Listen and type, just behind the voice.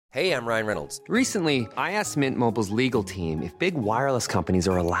Hey, I'm Ryan Reynolds. Recently, I asked Mint Mobile's legal team if big wireless companies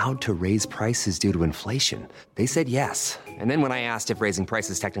are allowed to raise prices due to inflation. They said yes. And then when I asked if raising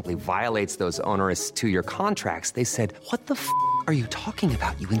prices technically violates those onerous two-year contracts, they said, "What the f*** are you talking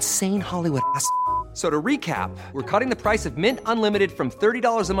about, you insane Hollywood ass?" So to recap, we're cutting the price of Mint Unlimited from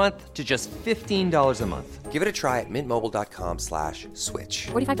 $30 a month to just $15 a month. Give it a try at mintmobile.com/switch.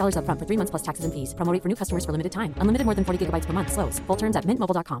 $45 up front for 3 months plus taxes and fees. Promo rate for new customers for limited time. Unlimited more than 40 gigabytes per month. Slows full terms at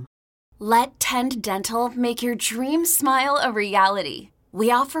mintmobile.com. Let Tend Dental make your dream smile a reality.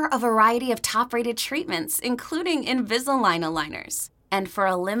 We offer a variety of top-rated treatments, including Invisalign aligners. And for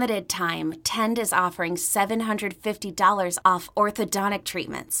a limited time, Tend is offering $750 off orthodontic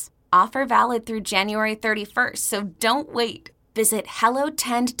treatments. Offer valid through January 31st, so don't wait. Visit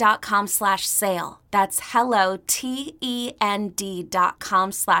hellotend.com/sale. That's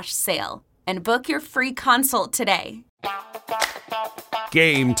hellotend.com/sale. And book your free consult today.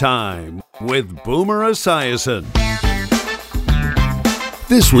 Game Time with Boomer Esiason.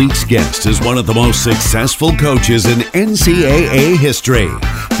 This week's guest is one of the most successful coaches in NCAA history,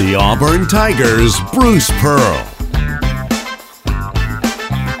 the Auburn Tigers' Bruce Pearl.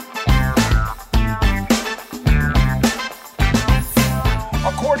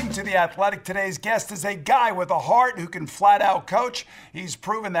 The Athletic, today's guest is a guy with a heart who can flat out coach. He's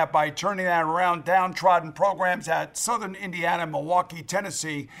proven that by turning that around downtrodden programs at Southern Indiana, Milwaukee,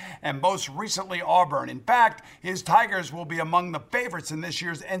 Tennessee, and most recently Auburn. In fact, his Tigers will be among the favorites in this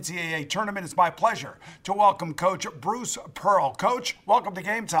year's NCAA tournament. It's my pleasure to welcome Coach Bruce Pearl. Coach, welcome to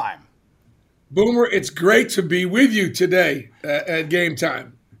Game Time. Boomer, it's great to be with you today at Game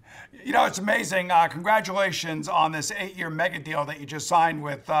Time. You know, it's amazing. Congratulations on this 8-year mega deal that you just signed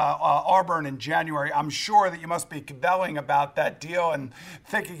with Auburn in January. I'm sure that you must be cavilling about that deal and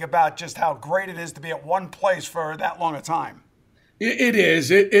thinking about just how great it is to be at one place for that long a time. It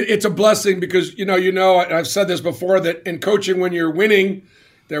is. It's a blessing because, you know, I've said this before, that in coaching, when you're winning,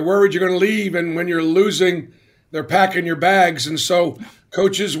 they're worried you're going to leave. And when you're losing, they're packing your bags. And so,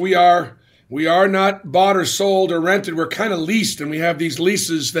 coaches, we are not bought or sold or rented. We're kind of leased, and we have these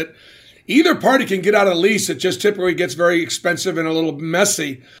leases that either party can get out of the lease. It just typically gets very expensive and a little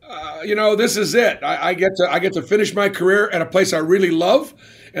messy. This is it. I get to finish my career at a place I really love,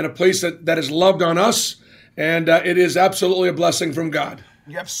 and a place that is loved on us, and it is absolutely a blessing from God.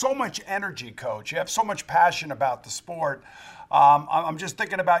 You have so much energy, Coach. You have so much passion about the sport. I'm just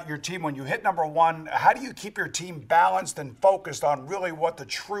thinking about your team. When you hit number one, how do you keep your team balanced and focused on really what the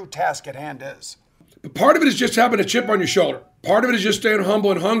true task at hand is? But part of it is just having a chip on your shoulder. Part of it is just staying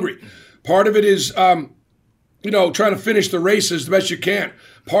humble and hungry. Part of it is, trying to finish the races the best you can.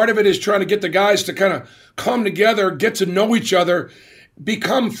 Part of it is trying to get the guys to kind of come together, get to know each other,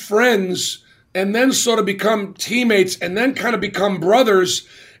 become friends, and then sort of become teammates, and then kind of become brothers,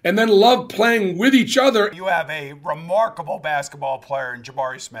 and then love playing with each other. You have a remarkable basketball player in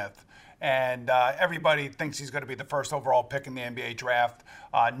Jabari Smith, and everybody thinks he's going to be the first overall pick in the NBA draft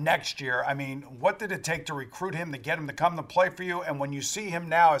next year. I mean, what did it take to recruit him, to get him to come to play for you? And when you see him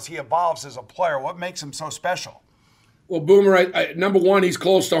now as he evolves as a player, what makes him so special? Well, Boomer, number one, he's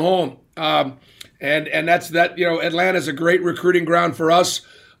close to home. And that's that, Atlanta's a great recruiting ground for us.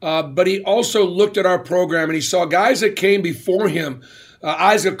 But he also looked at our program and he saw guys that came before him.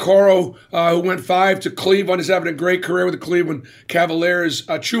 Isaac Okoro, who went 5 to Cleveland, is having a great career with the Cleveland Cavaliers.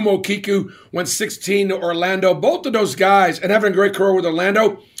 Chumo Kiku went 16 to Orlando. Both of those guys, and having a great career with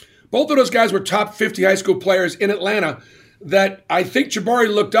Orlando, both of those guys were top 50 high school players in Atlanta that I think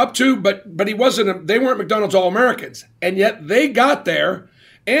Jabari looked up to, but he wasn't. They weren't McDonald's All-Americans, and yet they got there,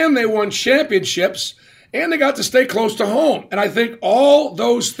 and they won championships, and they got to stay close to home. And I think all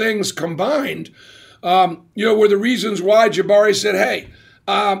those things combined were the reasons why Jabari said, hey.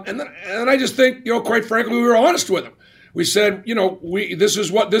 And I just think, quite frankly, we were honest with him. We said, this is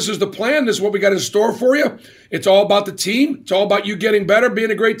the plan. This is what we got in store for you. It's all about the team. It's all about you getting better,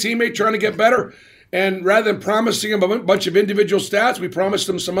 being a great teammate, trying to get better. And rather than promising him a bunch of individual stats, we promised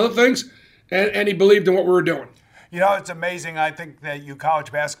him some other things, and he believed in what we were doing. It's amazing. I think that you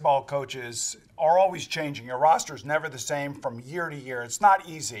college basketball coaches are always changing. Your roster is never the same from year to year. It's not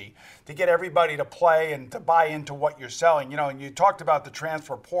easy to get everybody to play and to buy into what you're selling. And you talked about the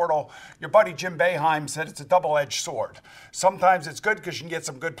transfer portal. Your buddy Jim Boeheim said it's a double-edged sword. Sometimes it's good because you can get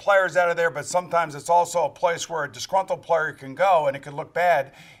some good players out of there, but sometimes it's also a place where a disgruntled player can go and it can look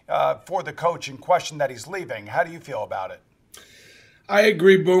bad for the coach in question that he's leaving. How do you feel about it? I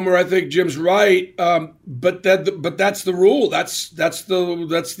agree, Boomer. I think Jim's right, but that's the rule. That's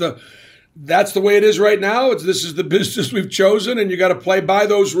the way it is right now. This is the business we've chosen, and you got to play by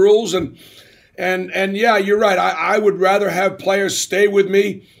those rules. And yeah, you're right. I would rather have players stay with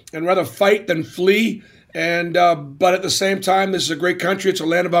me and rather fight than flee. And but at the same time, this is a great country. It's a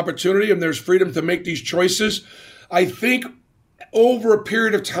land of opportunity, and there's freedom to make these choices. I think over a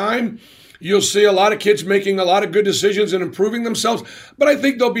period of time, you'll see a lot of kids making a lot of good decisions and improving themselves. But I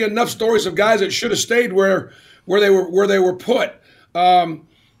think there'll be enough stories of guys that should have stayed where they were put. I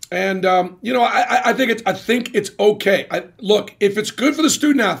think it's okay. Look, if it's good for the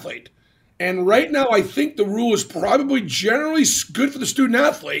student athlete, and right now I think the rule is probably generally good for the student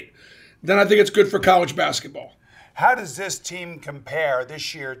athlete, then I think it's good for college basketball. How does this team compare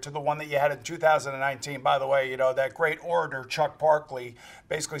this year to the one that you had in 2019? By the way, that great orator, Chuck Barkley,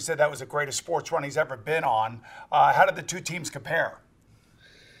 basically said that was the greatest sports run he's ever been on. How did the two teams compare?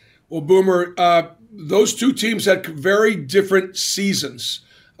 Well, Boomer, those two teams had very different seasons.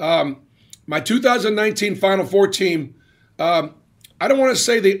 My 2019 Final Four team, I don't want to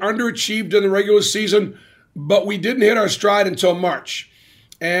say they underachieved in the regular season, but we didn't hit our stride until March.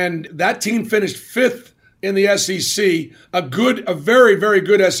 And that team finished 5th in the SEC, a very, very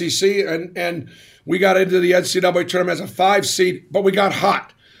good SEC, and we got into the NCAA tournament as a 5 seed, but we got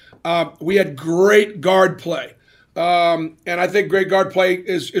hot. We had great guard play. And I think great guard play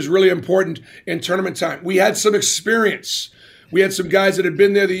is really important in tournament time. We had some experience. We had some guys that had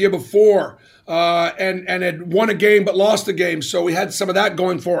been there the year before and had won a game but lost a game, so we had some of that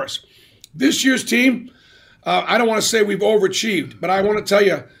going for us. This year's team, I don't want to say we've overachieved, but I want to tell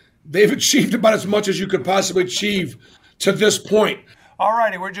you, they've achieved about as much as you could possibly achieve to this point. All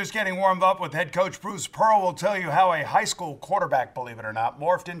righty, we're just getting warmed up with head coach Bruce Pearl. Will tell you how a high school quarterback, believe it or not,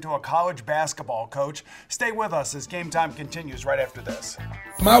 morphed into a college basketball coach. Stay with us as Game Time continues right after this.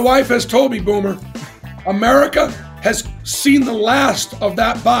 My wife has told me, Boomer, America has seen the last of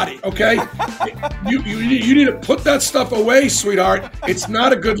that body, okay? You need to put that stuff away, sweetheart. It's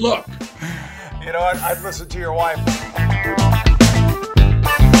not a good look. You know what? I'd listen to your wife.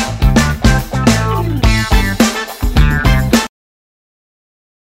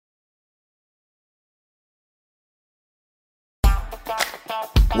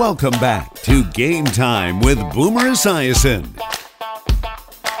 Welcome back to Game Time with Boomer Esiason.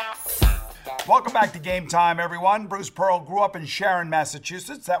 Welcome back to Game Time, everyone. Bruce Pearl grew up in Sharon,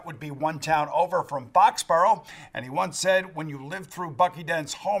 Massachusetts. That would be one town over from Foxborough. And he once said, when you live through Bucky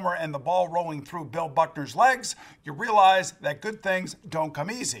Dent's homer and the ball rolling through Bill Buckner's legs, you realize that good things don't come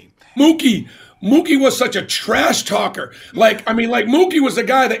easy. Mookie was such a trash talker. Mookie was the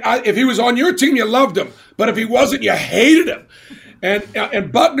guy that if he was on your team, you loved him. But if he wasn't, you hated him.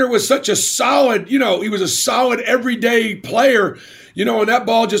 And Buckner was such a solid, he was a solid everyday player, and that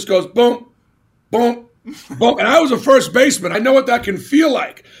ball just goes boom, boom, boom. And I was a first baseman. I know what that can feel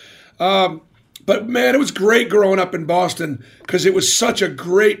like. But, man, it was great growing up in Boston because it was such a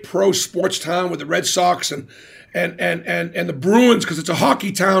great pro sports town with the Red Sox and the Bruins because it's a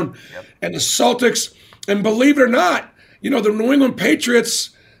hockey town, and the Celtics. And believe it or not, the New England Patriots,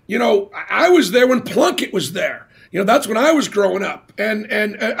 I was there when Plunkett was there. That's when I was growing up, and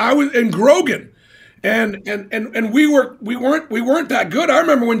I was in Grogan, and we weren't that good. I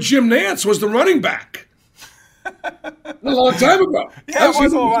remember when Jim Nantz was the running back a long time ago. Yeah, it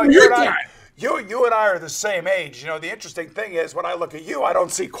was a long time. You and I are the same age. The interesting thing is when I look at you, I don't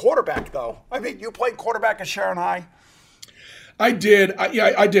see quarterback though. I mean, you played quarterback at Sharon High. I did.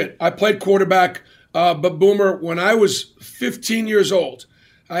 I did. I played quarterback, but Boomer, when I was 15 years old.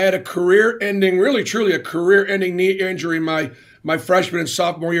 I had a career-ending, really truly a career-ending knee injury my freshman and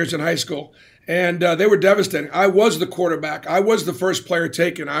sophomore years in high school, and they were devastating. I was the quarterback. I was the first player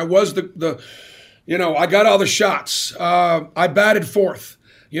taken. I was I got all the shots. I batted fourth.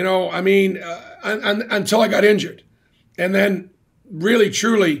 Until I got injured, and then really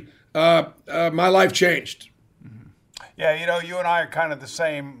truly my life changed. Yeah, you and I are kind of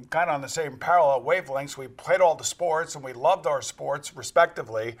on the same parallel wavelengths. We played all the sports and we loved our sports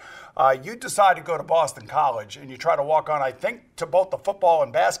respectively. You decided to go to Boston College and you tried to walk on, I think, to both the football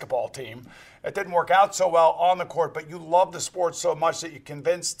and basketball team. It didn't work out so well on the court, but you loved the sport so much that you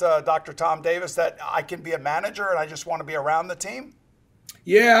convinced Dr. Tom Davis that I can be a manager and I just want to be around the team?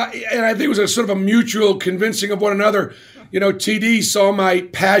 Yeah, and I think it was a sort of a mutual convincing of one another. TD saw my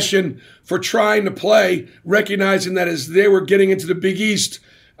passion for trying to play, recognizing that as they were getting into the Big East,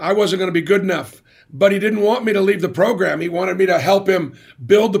 I wasn't going to be good enough. But he didn't want me to leave the program. He wanted me to help him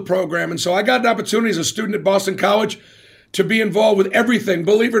build the program. And so I got an opportunity as a student at Boston College to be involved with everything.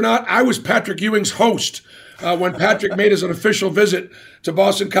 Believe it or not, I was Patrick Ewing's host when Patrick made his official visit to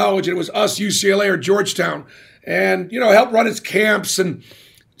Boston College. And it was us, UCLA or Georgetown. And, helped run his camps and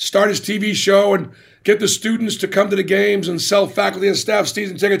start his TV show and get the students to come to the games and sell faculty and staff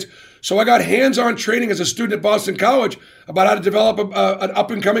season tickets. So I got hands-on training as a student at Boston College about how to develop an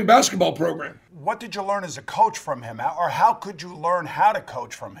up-and-coming basketball program. What did you learn as a coach from him? Or how could you learn how to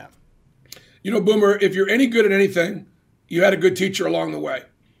coach from him? You know, Boomer, if you're any good at anything, you had a good teacher along the way.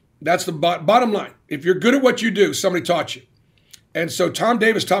 That's the bottom line. If you're good at what you do, somebody taught you. And so Tom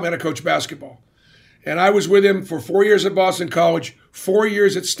Davis taught me how to coach basketball. And I was with him for 4 years at Boston College, 4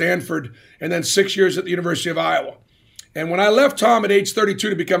 years at Stanford, and then 6 years at the University of Iowa. And when I left Tom at age 32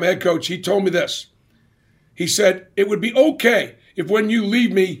 to become a head coach, he told me this. He said, it would be okay if when you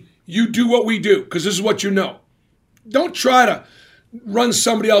leave me, you do what we do, because this is what you know. Don't try to run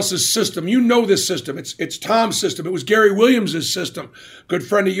somebody else's system. You know this system. It's Tom's system. It was Gary Williams' system, good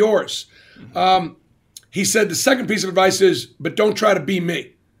friend of yours. He said the second piece of advice is, but don't try to be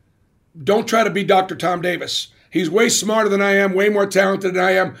me. Don't try to be Dr. Tom Davis. He's way smarter than I am, way more talented than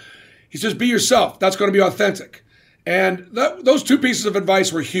I am. He says, be yourself. That's going to be authentic. And those two pieces of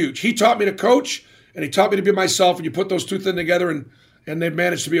advice were huge. He taught me to coach, and he taught me to be myself, and you put those two things together, and they've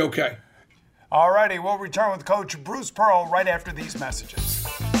managed to be okay. All righty, we'll return with Coach Bruce Pearl right after these messages.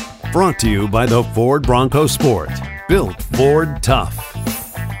 Brought to you by the Ford Bronco Sport. Built Ford Tough.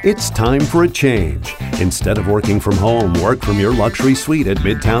 It's time for a change. Instead of working from home, work from your luxury suite at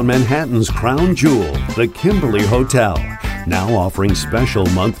Midtown Manhattan's crown jewel, the Kimberly Hotel. Now offering special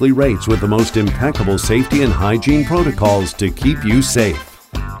monthly rates with the most impeccable safety and hygiene protocols to keep you safe.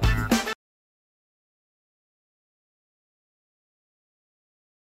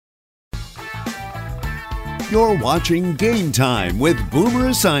 You're watching Game Time with Boomer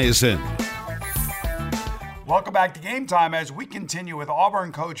Esiason. Welcome back to Game Time as we continue with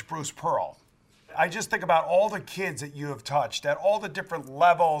Auburn coach Bruce Pearl. I just think about all the kids that you have touched at all the different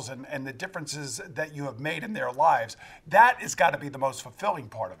levels and the differences that you have made in their lives. That has got to be the most fulfilling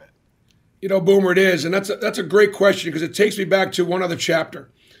part of it. You know, Boomer, it is. And that's a great question because it takes me back to one other chapter.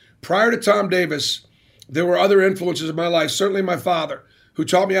 Prior to Tom Davis, there were other influences in my life, certainly my father, who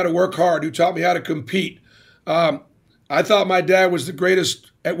taught me how to work hard, who taught me how to compete. I thought my dad was the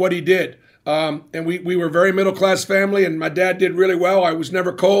greatest at what he did. And we were a very middle-class family, and my dad did really well. I was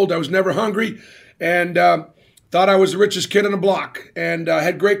never cold. I was never hungry, and thought I was the richest kid on the block, and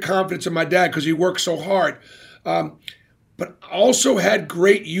had great confidence in my dad because he worked so hard. But also had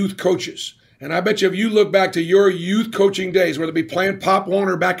great youth coaches. And I bet you if you look back to your youth coaching days, whether it be playing Pop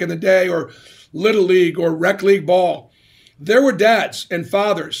Warner back in the day or Little League or Rec League ball, there were dads and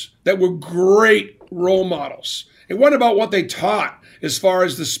fathers that were great role models. It wasn't about what they taught as far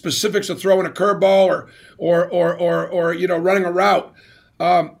as the specifics of throwing a curveball or you know, running a route.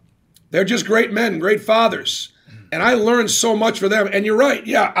 They're just great men, great fathers. And I learned so much from them. And you're right.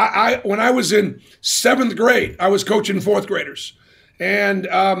 Yeah, I when I was in 7th grade, I was coaching 4th graders. And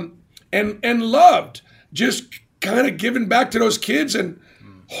loved just kind of giving back to those kids and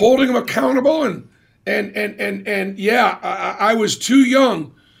holding them accountable. And yeah, I was too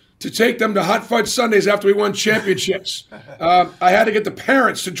young to take them to Hot Fudge Sundays after we won championships. I had to get the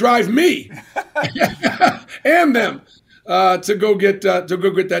parents to drive me and them to go get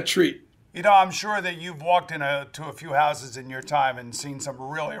that treat. You know, I'm sure that you've walked to a few houses in your time and seen some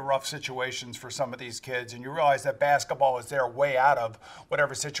really rough situations for some of these kids, and you realize that basketball is their way out of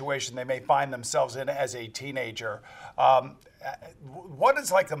whatever situation they may find themselves in as a teenager. What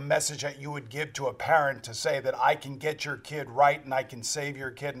is like the message that you would give to a parent to say that I can get your kid right and I can save your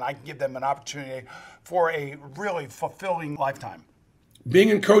kid and I can give them an opportunity for a really fulfilling lifetime? Being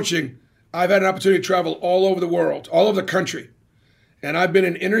in coaching, I've had an opportunity to travel all over the world, all over the country. And I've been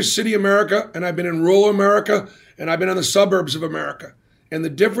in inner city America, and I've been in rural America, and I've been in the suburbs of America. And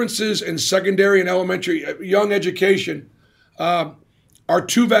the differences in secondary and elementary young education are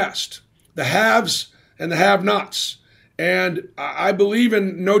too vast. The haves and the have-nots. And I believe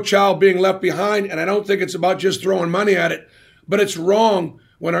in no child being left behind, and I don't think it's about just throwing money at it. But it's wrong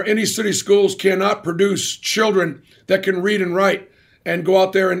when our inner city schools cannot produce children that can read and write and go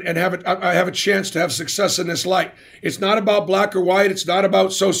out there and have a chance to have success in this light. It's not about black or white. It's not about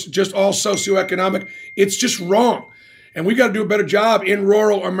just all socioeconomic. It's just wrong. And we got to do a better job in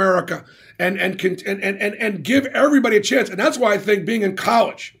rural America and give everybody a chance. And that's why I think being in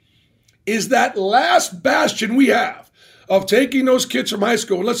college is that last bastion we have of taking those kids from high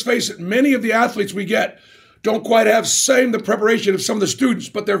school. And let's face it, many of the athletes we get don't quite have the preparation of some of the students,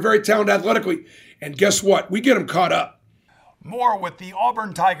 but they're very talented athletically. And guess what? We get them caught up. More with the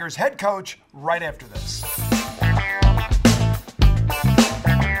Auburn Tigers head coach right after this.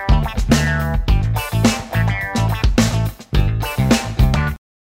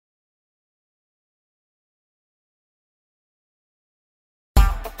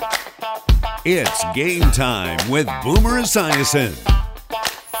 It's Game Time with Boomer Esiason.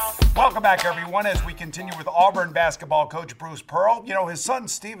 Welcome back, everyone, as we continue with Auburn basketball coach Bruce Pearl. You know, his son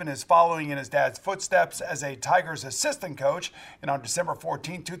Steven is following in his dad's footsteps as a Tigers assistant coach. And on December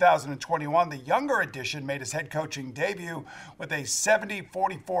 14, 2021, the younger addition made his head coaching debut with a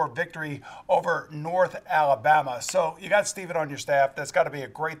 70-44 victory over North Alabama. So you got Steven on your staff. That's got to be a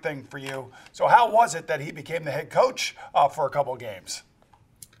great thing for you. So how was it that he became the head coach for a couple of games?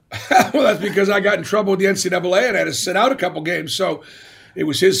 Well, that's because I got in trouble with the NCAA and had to sit out a couple games. So it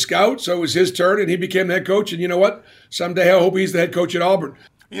was his scout, so it was his turn, and he became the head coach. And you know what? Someday I hope he's the head coach at Auburn.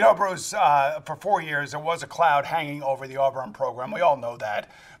 You know, Bruce, for 4 years, there was a cloud hanging over the Auburn program. We all know that.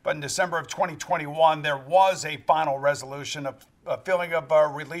 But in December of 2021, there was a final resolution, a feeling of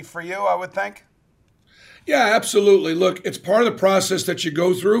relief for you, I would think. Yeah, absolutely. Look, it's part of the process that you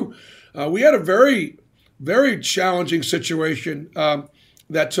go through. We had a very, very challenging situation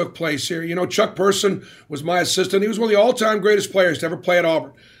that took place here. You know, Chuck Person was my assistant. He was one of the all-time greatest players to ever play at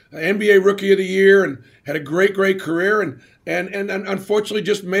Auburn. NBA Rookie of the Year, and had a great, great career, and unfortunately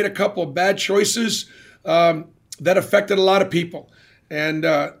just made a couple of bad choices that affected a lot of people.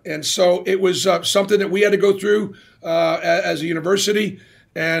 And so it was something that we had to go through as a university.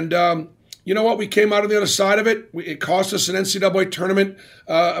 And you know what? We came out on the other side of it. It cost us an NCAA tournament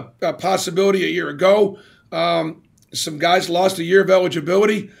a possibility a year ago. Some guys lost a year of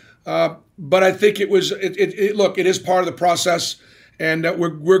eligibility, but I think it was. Look, it is part of the process, and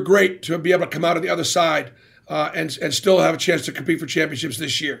we're great to be able to come out of the other side and still have a chance to compete for championships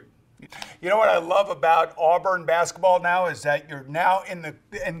this year. You know what I love about Auburn basketball now is that you're now in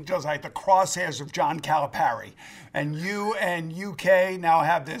just like the crosshairs of John Calipari, and you and UK now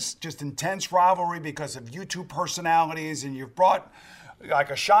have this just intense rivalry because of you two personalities, and you've brought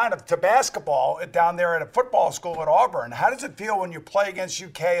like a shine to basketball down there at a football school at Auburn. How does it feel when you play against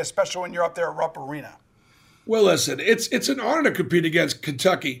UK, especially when you're up there at Rupp Arena? Well, listen, it's an honor to compete against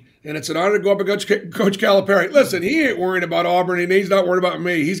Kentucky, and it's an honor to go up against Coach Calipari. Listen, he ain't worried about Auburn, and he's not worried about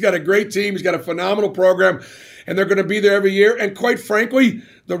me. He's got a great team. He's got a phenomenal program, and they're going to be there every year. And quite frankly,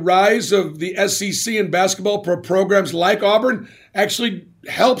 the rise of the SEC and basketball programs like Auburn actually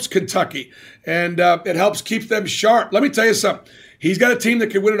helps Kentucky, and it helps keep them sharp. Let me tell you something. He's got a team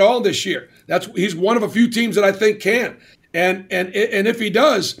that can win it all this year. He's one of a few teams that I think can. And if he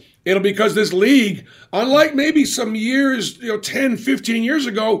does, it'll be because this league, unlike maybe some years, 10, 15 years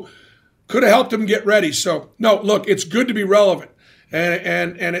ago, could have helped him get ready. So, no, look, it's good to be relevant.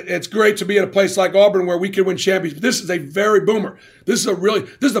 And it's great to be at a place like Auburn where we can win championships. This is a very boomer. This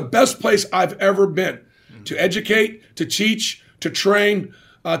is the best place I've ever been to educate, to teach, to train,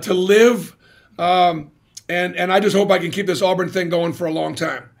 to live. And I just hope I can keep this Auburn thing going for a long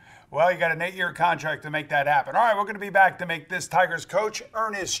time. Well, you got an 8-year contract to make that happen. All right, we're going to be back to make this Tigers coach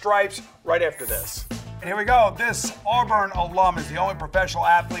earn his stripes right after this. And here we go. This Auburn alum is the only professional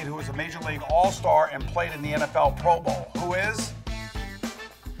athlete who was a Major League All-Star and played in the NFL Pro Bowl. Who is?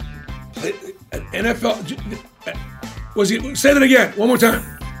 NFL? Was he? Say that again. One more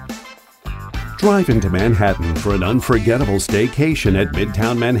time. Drive into Manhattan for an unforgettable staycation at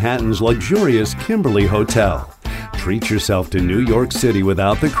Midtown Manhattan's luxurious Kimberly Hotel. Treat yourself to New York City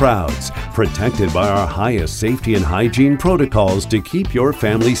without the crowds, protected by our highest safety and hygiene protocols to keep your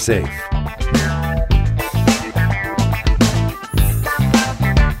family safe.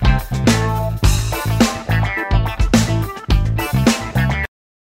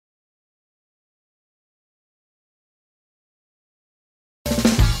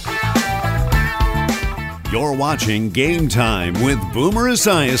 You're watching Game Time with Boomer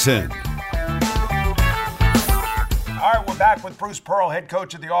Esiason. All right, we're back with Bruce Pearl, head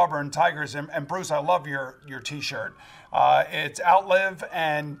coach of the Auburn Tigers. And Bruce, I love your T-shirt. It's Outlive,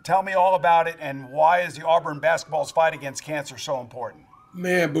 and tell me all about it, and why is the Auburn basketball's fight against cancer so important?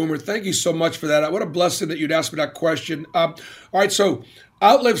 Man, Boomer, thank you so much for that. What a blessing that you'd ask me that question. All right, so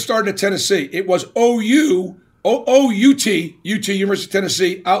Outlive started at Tennessee. It was OUT, University of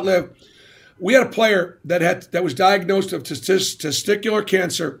Tennessee, Outlive. We had a player that was diagnosed with testicular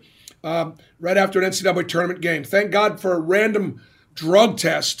cancer right after an NCAA tournament game. Thank God for a random drug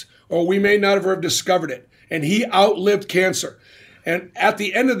test, or we may not have discovered it. And he outlived cancer. And at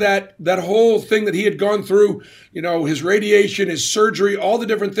the end of that whole thing that he had gone through, his radiation, his surgery, all the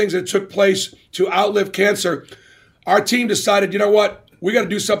different things that took place to outlive cancer, our team decided, you know what, we got to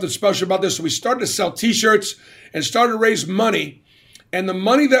do something special about this. So we started to sell T-shirts and started to raise money. And the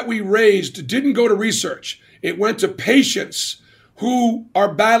money that we raised didn't go to research. It went to patients who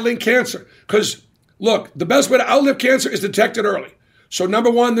are battling cancer. Because, look, the best way to outlive cancer is detect it early. So,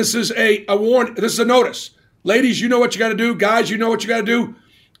 number one, this is a warning. This is a notice. Ladies, you know what you got to do. Guys, you know what you got to do.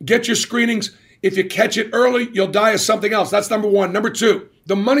 Get your screenings. If you catch it early, you'll die of something else. That's number one. Number two,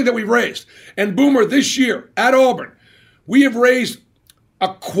 the money that we've raised. And Boomer, this year at Auburn, we have raised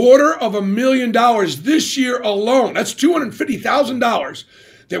 $250,000 this year alone. That's $250,000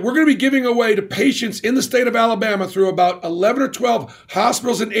 that we're going to be giving away to patients in the state of Alabama through about 11 or 12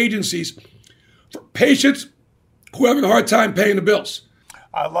 hospitals and agencies for patients who are having a hard time paying the bills.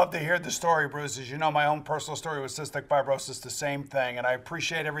 I love to hear the story, Bruce. As you know, my own personal story with cystic fibrosis, the same thing, and I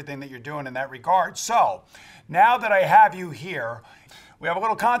appreciate everything that you're doing in that regard. So, now that I have you here, we have a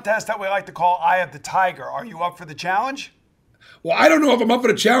little contest that we like to call Eye of the Tiger. Are you up for the challenge? Well, I don't know if I'm up for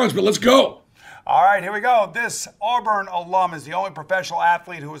the challenge, but let's go. All right, here we go. This Auburn alum is the only professional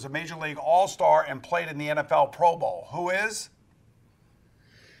athlete who was a Major League All-Star and played in the NFL Pro Bowl. Who is?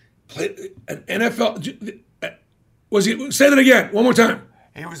 Played an NFL. Was he? Say that again. One more time.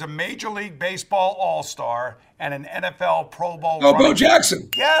 He was a Major League Baseball All-Star and an NFL Pro Bowl. Oh, Bo Jackson.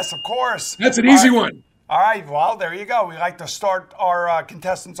 Yes, of course. That's an easy one. All right, well, there you go. We like to start our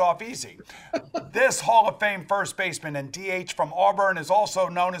contestants off easy. This Hall of Fame first baseman and DH from Auburn is also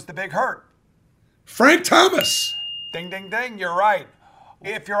known as the Big Hurt. Frank Thomas. Ding, ding, ding, you're right.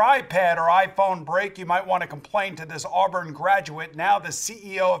 If your iPad or iPhone break, you might want to complain to this Auburn graduate, now the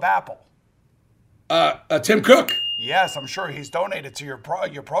CEO of Apple. Tim Cook. Yes, I'm sure he's donated to your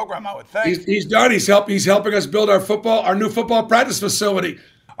program, I would think. He's done. He's helping us build our new football practice facility.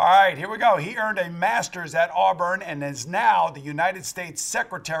 All right, here we go. He earned a master's at Auburn and is now the United States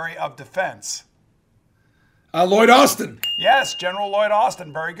Secretary of Defense. Lloyd Austin. Yes, General Lloyd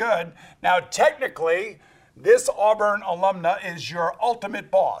Austin. Very good. Now, technically, this Auburn alumna is your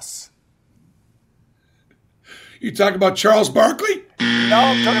ultimate boss. You talking about Charles Barkley? No,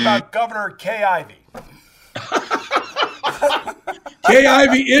 I'm talking about Governor Kay Ivey. Kay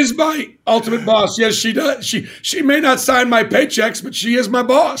Ivey is my ultimate boss. Yes, she does. She may not sign my paychecks, but she is my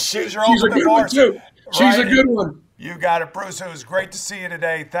boss. She's your ultimate boss. She's a good one, too. She's a good one. You got it, Bruce. It was great to see you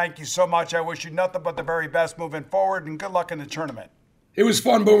today. Thank you so much. I wish you nothing but the very best moving forward, and good luck in the tournament. It was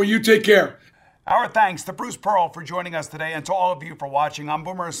fun, Boomer. You take care. Our thanks to Bruce Pearl for joining us today, and to all of you for watching. I'm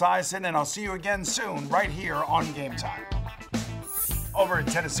Boomer Esiason, and I'll see you again soon right here on Game Time. Over at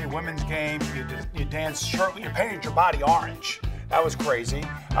Tennessee women's game, you danced shirtless. You painted your body orange. That was crazy.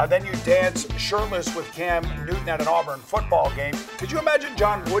 Then you danced shirtless with Cam Newton at an Auburn football game. Could you imagine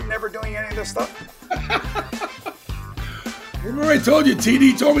John Wooden ever doing any of this stuff? Remember I told you,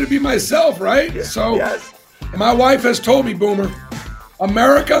 TD told me to be myself, right? Yes. So, yes. My wife has told me, Boomer,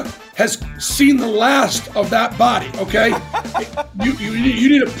 America has seen the last of that body, okay? you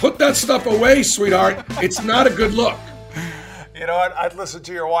need to put that stuff away, sweetheart. It's not a good look. You know what? I'd listen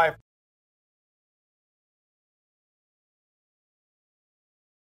to your wife.